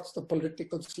 what's the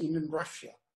political scene in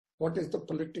Russia? What is the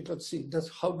political scene?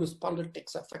 How does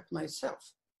politics affect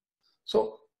myself?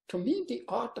 So to me, the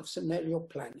art of scenario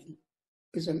planning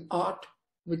is an art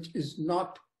which is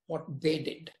not what they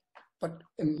did. But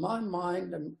in my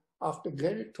mind, and after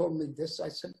Gary told me this, I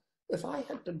said, if I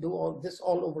had to do all this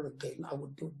all over again, I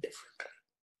would do it differently.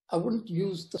 I wouldn't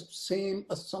use the same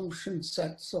assumption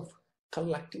sets of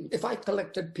collecting. If I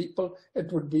collected people,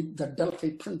 it would be the Delphi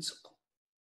principle.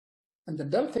 And the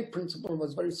Delphi principle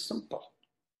was very simple.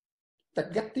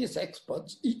 That get these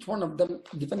experts, each one of them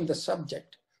given the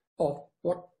subject of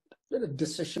what the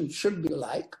decision should be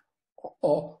like,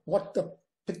 or what the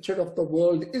picture of the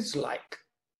world is like,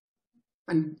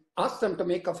 and ask them to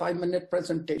make a 5-minute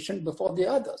presentation before the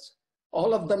others.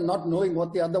 All of them not knowing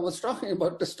what the other was talking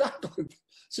about to start with.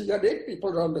 So you had 8 people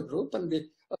around the group, and the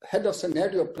head of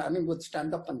scenario planning would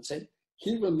stand up and say,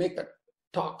 he will make a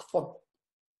talk for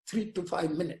 3 to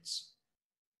 5 minutes,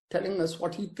 telling us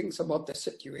what he thinks about the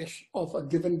situation of a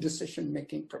given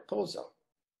decision-making proposal.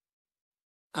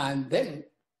 And then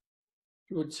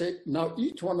he would say, now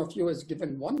each one of you is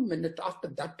given 1 minute after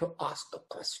that to ask a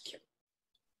question.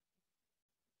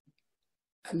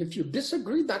 And if you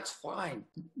disagree, that's fine.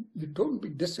 You don't be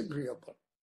disagreeable.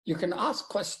 You can ask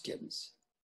questions,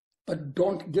 but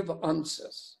don't give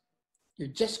answers. You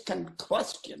just can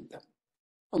question them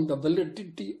on the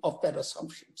validity of their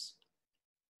assumptions.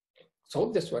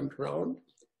 So this went around.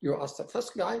 You ask the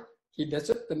first guy, he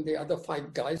does it, then the other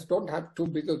 5 guys don't have too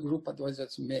big a group, otherwise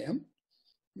it's mayhem.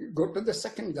 You go to the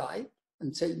second guy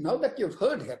and say, now that you've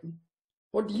heard him,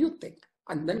 what do you think?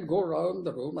 And then go around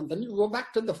the room, and then you go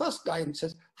back to the first guy and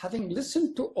says, having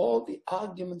listened to all the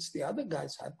arguments the other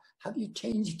guys have you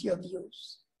changed your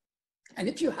views? And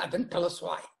if you haven't, tell us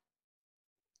why.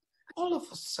 All of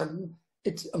a sudden,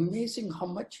 it's amazing how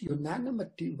much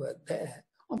unanimity were there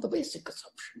on the basic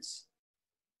assumptions.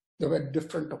 There were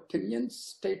different opinions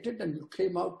stated, and you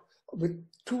came out with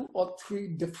 2 or 3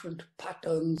 different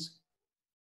patterns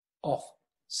of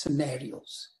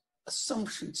scenarios,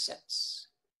 assumption sets.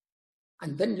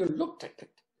 And then you looked at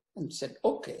it and said,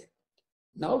 okay,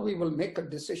 now we will make a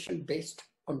decision based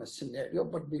on a scenario,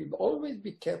 but we'll always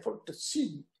be careful to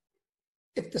see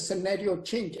if the scenario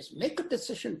changes. Make a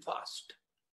decision fast,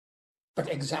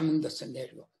 but examine the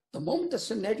scenario. The moment the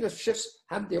scenario shifts,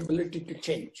 have the ability to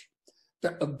change.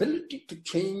 The ability to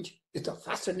change is a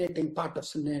fascinating part of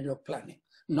scenario planning,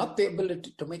 not the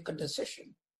ability to make a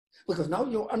decision. Because now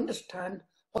you understand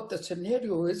what the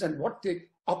scenario is and what the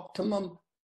optimum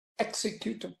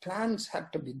executive plans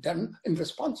have to be done in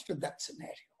response to that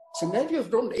scenario. Scenarios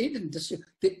don't aid in this.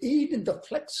 They aid in the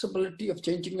flexibility of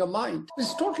changing your mind.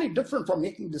 It's totally different from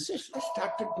making decisions. I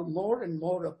started to more and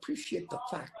more appreciate the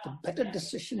fact the better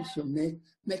decisions you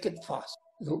make it fast.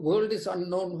 The world is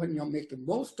unknown when you're making.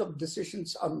 Most of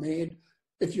decisions are made.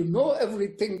 If you know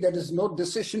everything, there is no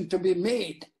decision to be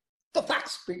made. The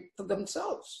facts speak for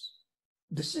themselves.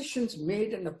 Decisions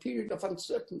made in a period of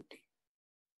uncertainty.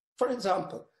 For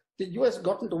example, the US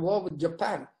got into war with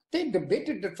Japan. They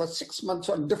debated it for 6 months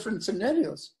on different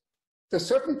scenarios. The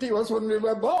certainty was when we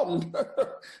were bombed.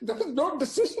 There was no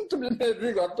decision to be made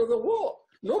regard to the war.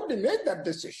 Nobody made that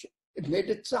decision. It made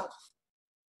itself.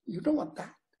 You don't want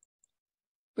that.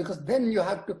 because then you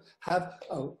have to have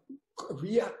a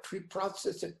reactory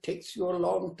process. It takes you a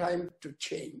long time to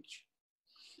change.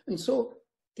 And so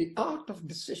the art of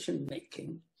decision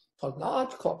making for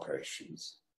large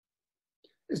corporations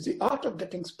is the art of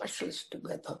getting specialists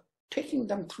together, taking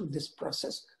them through this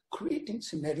process, creating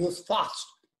scenarios fast.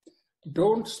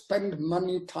 Don't spend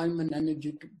money, time, and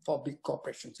energy for big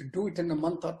corporations. You do it in a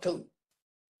month or two,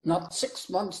 not 6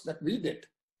 months that we did,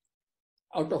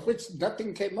 out of which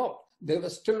nothing came up. They were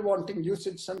still wanting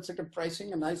usage-sensitive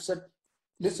pricing, and I said,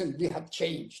 listen, we have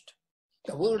changed.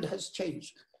 The world has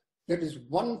changed. There is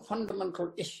one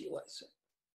fundamental issue, I said.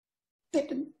 They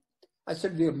didn't. I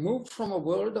said, we have moved from a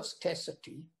world of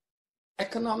scarcity,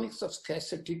 economics of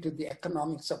scarcity, to the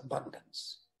economics of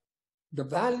abundance. The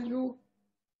value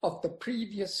of the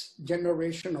previous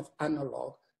generation of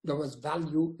analog, there was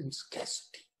value in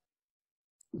scarcity.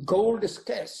 Gold is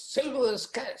scarce, silver is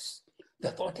scarce.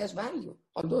 Therefore, it has value.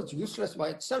 Although it's useless by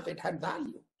itself, it had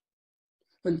value.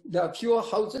 When there are fewer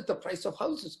houses, the price of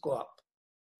houses go up.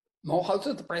 More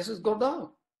houses, the prices go down.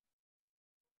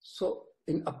 So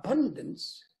in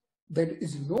abundance, there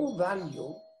is no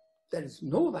value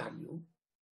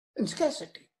in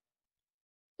scarcity.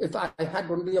 If I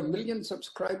had only 1 million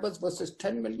subscribers versus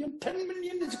 10 million, 10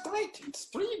 million is great, it's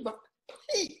free, but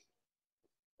hey,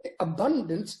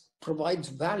 abundance provides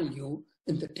value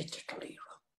in the digital era.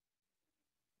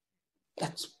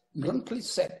 That's bluntly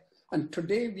said. And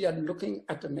today we are looking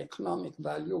at an economic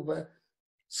value where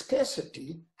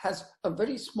scarcity has a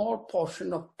very small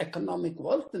portion of economic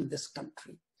wealth in this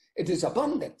country. It is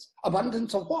abundance.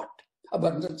 Abundance of what?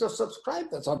 Abundance of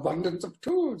subscribers, abundance of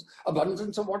tools,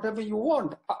 abundance of whatever you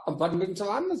want, abundance of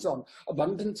Amazon,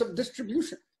 abundance of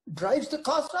distribution. Drives the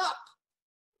cost up.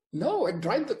 No, it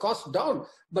drives the cost down.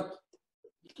 But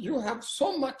you have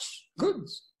so much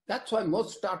goods. That's why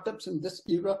most startups in this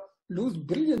era lose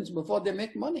billions before they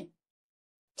make money.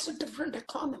 It's a different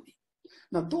economy.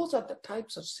 Now, those are the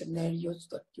types of scenarios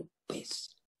that you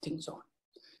base things on.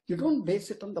 You don't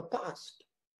base it on the past.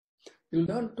 You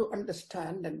learn to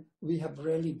understand, and we have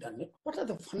rarely done it. What are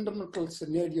the fundamental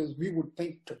scenarios we would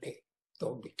paint today? There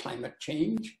would be climate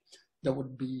change. There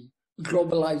would be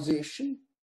globalization.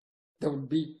 There would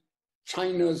be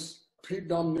China's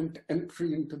predominant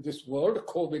entry into this world.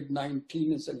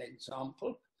 COVID-19 is an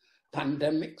example.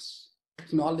 Pandemics,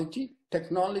 technology.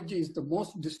 Technology is the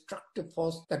most destructive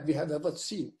force that we have ever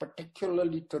seen,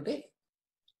 particularly today.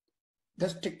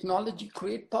 Does technology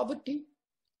create poverty?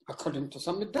 According to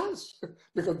some, it does,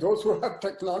 because those who have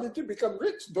technology become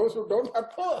rich, those who don't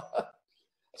have poor.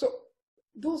 So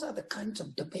those are the kinds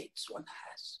of debates one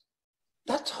has.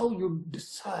 That's how you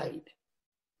decide,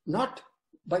 not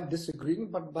by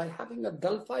disagreeing, but by having a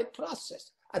Delphi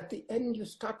process. At the end, you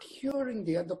start hearing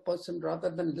the other person rather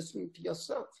than listening to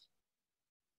yourself.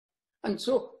 And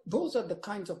so those are the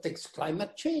kinds of things.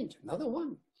 Climate change, another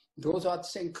one. Those are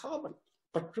saying carbon.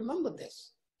 But remember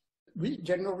this, we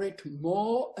generate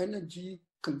more energy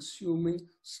consuming,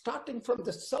 starting from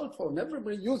the cell phone.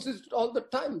 Everybody uses it all the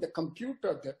time. The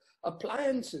computer, the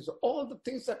appliances, all the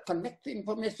things that connect the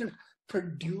information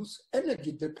produce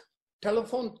energy. The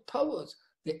telephone towers,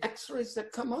 the X-rays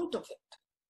that come out of it.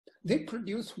 They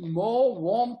produce more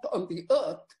warmth on the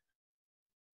earth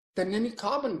than any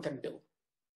carbon can do.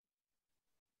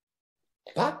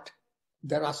 But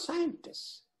there are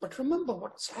scientists. But remember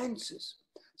what science is.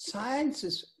 Science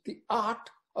is the art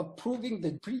of proving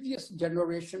the previous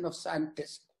generation of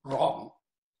scientists wrong.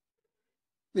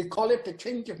 We call it a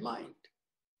change of mind.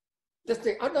 That's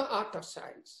the other art of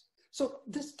science. So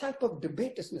this type of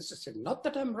debate is necessary. Not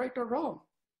that I'm right or wrong.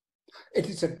 It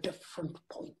is a different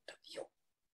point of view,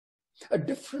 a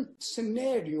different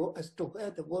scenario as to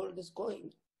where the world is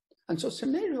going. And so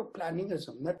scenario planning is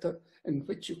a method in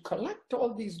which you collect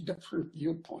all these different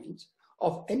viewpoints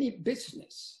of any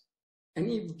business,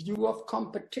 any view of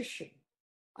competition,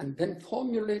 and then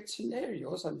formulate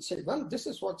scenarios and say, well, this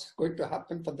is what's going to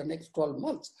happen for the next 12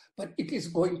 months, but it is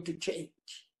going to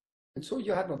change. And so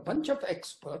you have a bunch of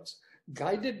experts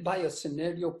guided by a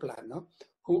scenario planner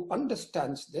who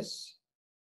understands this,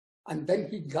 and then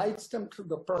he guides them through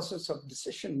the process of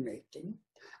decision making,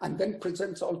 and then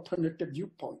presents alternative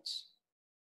viewpoints,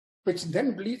 which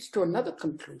then leads to another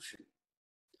conclusion.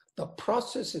 The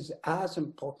process is as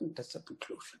important as the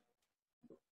conclusion.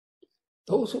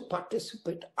 Those who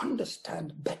participate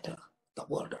understand better the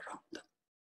world around them,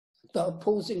 the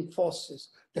opposing forces,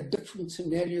 the different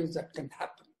scenarios that can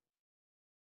happen.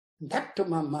 That, to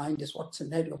my mind, is what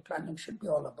scenario planning should be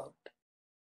all about.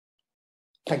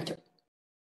 Thank you.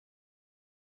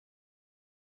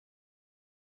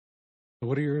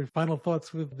 What are your final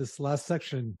thoughts with this last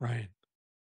section, Ryan?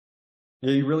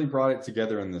 Yeah, he really brought it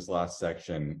together in this last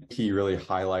section. He really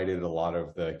highlighted a lot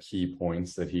of the key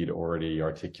points that he'd already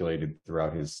articulated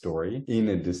throughout his story in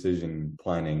a decision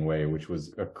planning way, which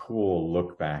was a cool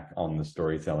look back on the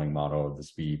storytelling model of the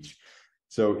speech.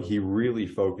 So he really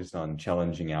focused on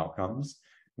challenging outcomes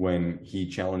when he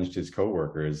challenged his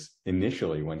coworkers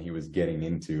initially when he was getting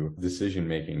into decision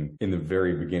making in the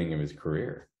very beginning of his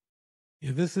career.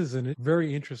 Yeah, this is a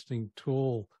very interesting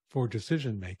tool for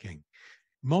decision making.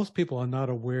 Most people are not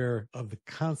aware of the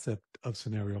concept of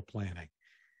scenario planning.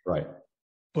 Right.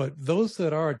 But those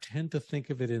that are tend to think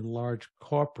of it in large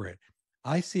corporate.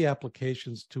 I see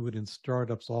applications to it in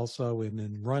startups also, and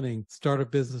in running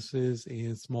startup businesses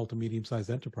and small to medium-sized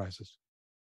enterprises.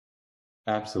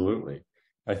 Absolutely.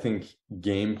 I think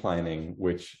game planning,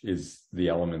 which is the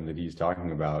element that he's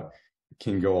talking about,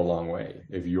 can go a long way.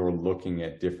 If you're looking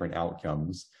at different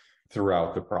outcomes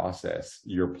throughout the process,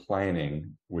 you're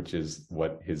planning, which is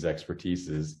what his expertise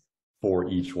is, for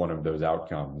each one of those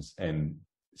outcomes and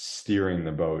steering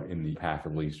the boat in the path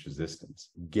of least resistance,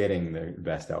 getting the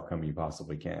best outcome you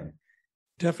possibly can.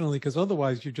 Definitely, because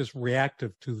otherwise you're just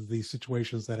reactive to the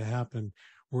situations that happen.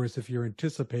 Whereas if you're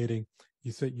anticipating,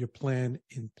 you set your plan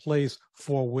in place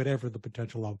for whatever the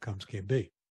potential outcomes can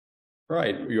be.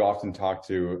 Right. You often talk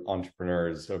to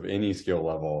entrepreneurs of any skill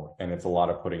level, and it's a lot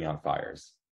of putting out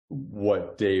fires.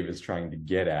 What Dave is trying to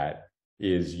get at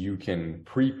is you can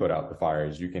pre-put out the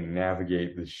fires. You can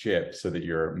navigate the ship so that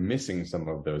you're missing some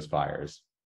of those fires.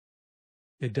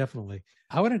 Yeah, definitely.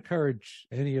 I would encourage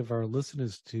any of our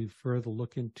listeners to further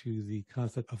look into the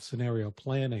concept of scenario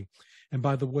planning. And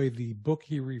by the way, the book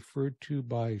he referred to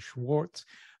by Schwartz,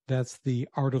 that's The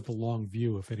Art of the Long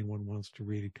View, if anyone wants to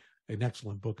read an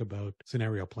excellent book about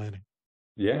scenario planning.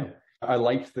 Yeah. I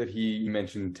liked that he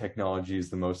mentioned technology is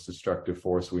the most destructive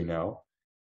force we know.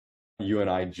 You and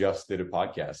I just did a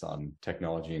podcast on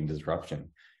technology and disruption.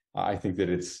 I think that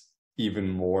it's even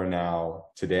more now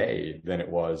today than it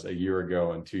was a year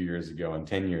ago and 2 years ago and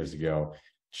 10 years ago,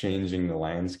 changing the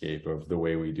landscape of the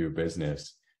way we do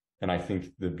business. And I think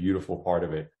the beautiful part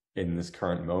of it in this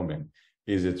current moment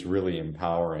is it's really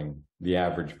empowering the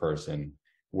average person.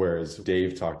 Whereas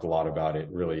Dave talked a lot about it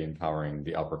really empowering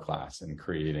the upper class and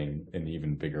creating an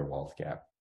even bigger wealth gap.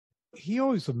 He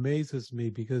always amazes me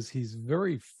because he's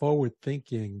very forward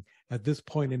thinking at this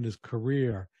point in his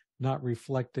career, not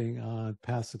reflecting on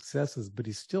past successes, but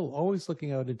he's still always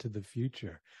looking out into the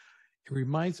future. It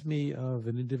reminds me of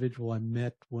an individual I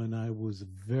met when I was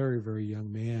a very, very young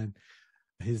man.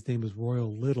 His name is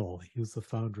Royal Little. He was the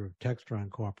founder of Textron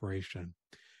Corporation.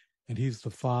 And he's the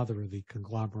father of the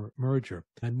conglomerate merger.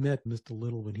 I met Mr.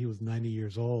 Little when he was 90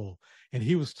 years old, and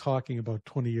he was talking about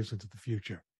 20 years into the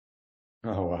future.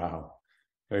 Oh, wow.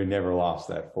 He never lost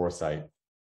that foresight.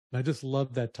 I just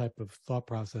love that type of thought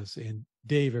process. And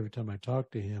Dave, every time I talk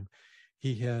to him,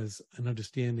 he has an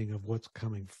understanding of what's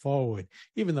coming forward,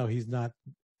 even though he's not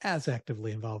as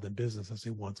actively involved in business as he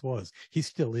once was. He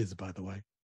still is, by the way.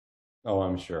 Oh,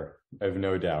 I'm sure. I have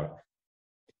no doubt.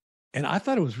 And I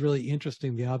thought it was really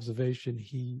interesting, the observation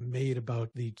he made about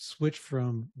the switch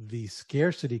from the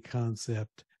scarcity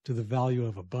concept to the value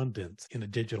of abundance in a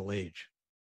digital age.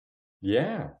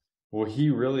 Yeah. Well, he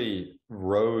really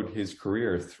rode his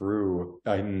career through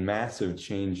a massive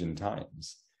change in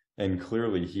times. And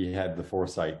clearly he had the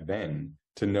foresight then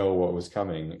to know what was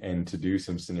coming and to do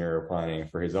some scenario planning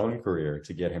for his own career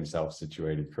to get himself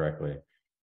situated correctly.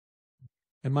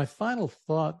 And my final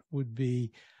thought would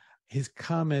be his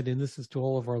comment, and this is to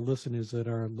all of our listeners that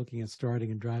are looking at starting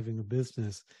and driving a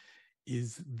business,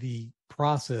 is the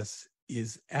process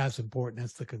is as important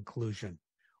as the conclusion.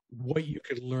 What you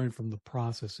can learn from the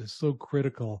process is so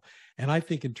critical. And I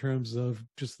think in terms of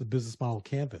just the business model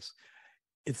canvas,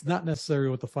 it's not necessarily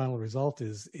what the final result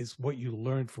is what you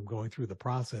learned from going through the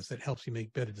process that helps you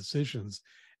make better decisions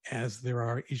as there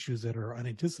are issues that are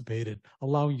unanticipated,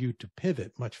 allowing you to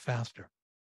pivot much faster.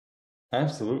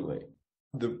 Absolutely.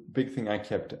 The big thing I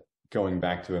kept going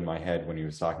back to in my head when he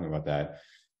was talking about that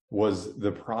was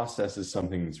the process is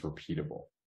something that's repeatable.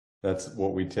 That's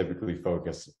what we typically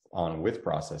focus on with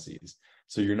processes.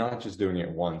 So you're not just doing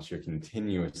it once, you're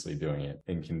continuously doing it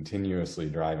and continuously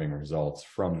driving results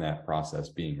from that process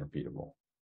being repeatable.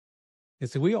 And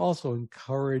so we also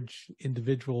encourage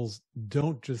individuals,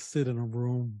 don't just sit in a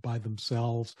room by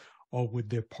themselves or with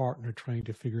their partner trying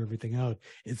to figure everything out.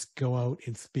 It's go out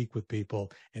and speak with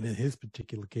people. And in his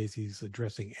particular case, he's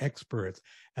addressing experts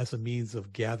as a means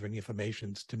of gathering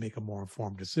information to make a more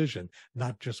informed decision,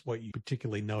 not just what you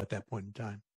particularly know at that point in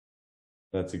time.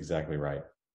 That's exactly right.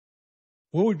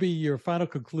 What would be your final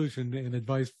conclusion and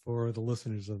advice for the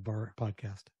listeners of our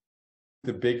podcast?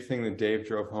 The big thing that Dave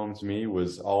drove home to me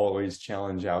was always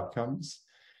challenge outcomes.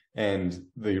 And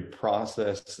the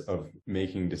process of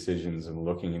making decisions and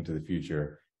looking into the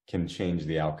future can change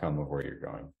the outcome of where you're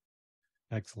going.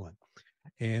 Excellent.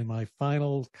 And my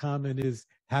final comment is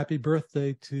happy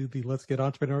birthday to the Let's Get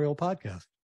Entrepreneurial podcast.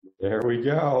 There we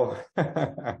go.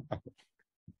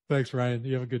 Thanks, Ryan.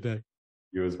 You have a good day.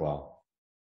 You as well.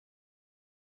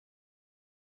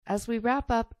 As we wrap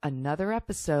up another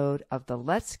episode of the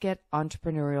Let's Get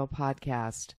Entrepreneurial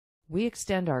podcast, we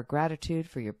extend our gratitude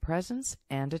for your presence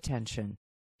and attention.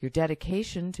 Your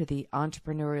dedication to the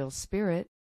entrepreneurial spirit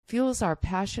fuels our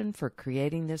passion for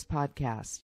creating this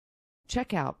podcast.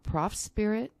 Check out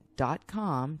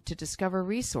ProfSpirit.com to discover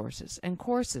resources and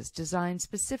courses designed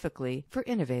specifically for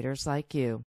innovators like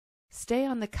you. Stay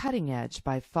on the cutting edge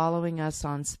by following us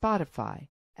on Spotify,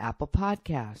 Apple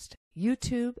Podcast,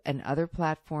 YouTube, and other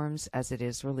platforms as it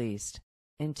is released.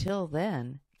 Until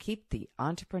then, keep the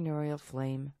entrepreneurial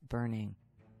flame burning.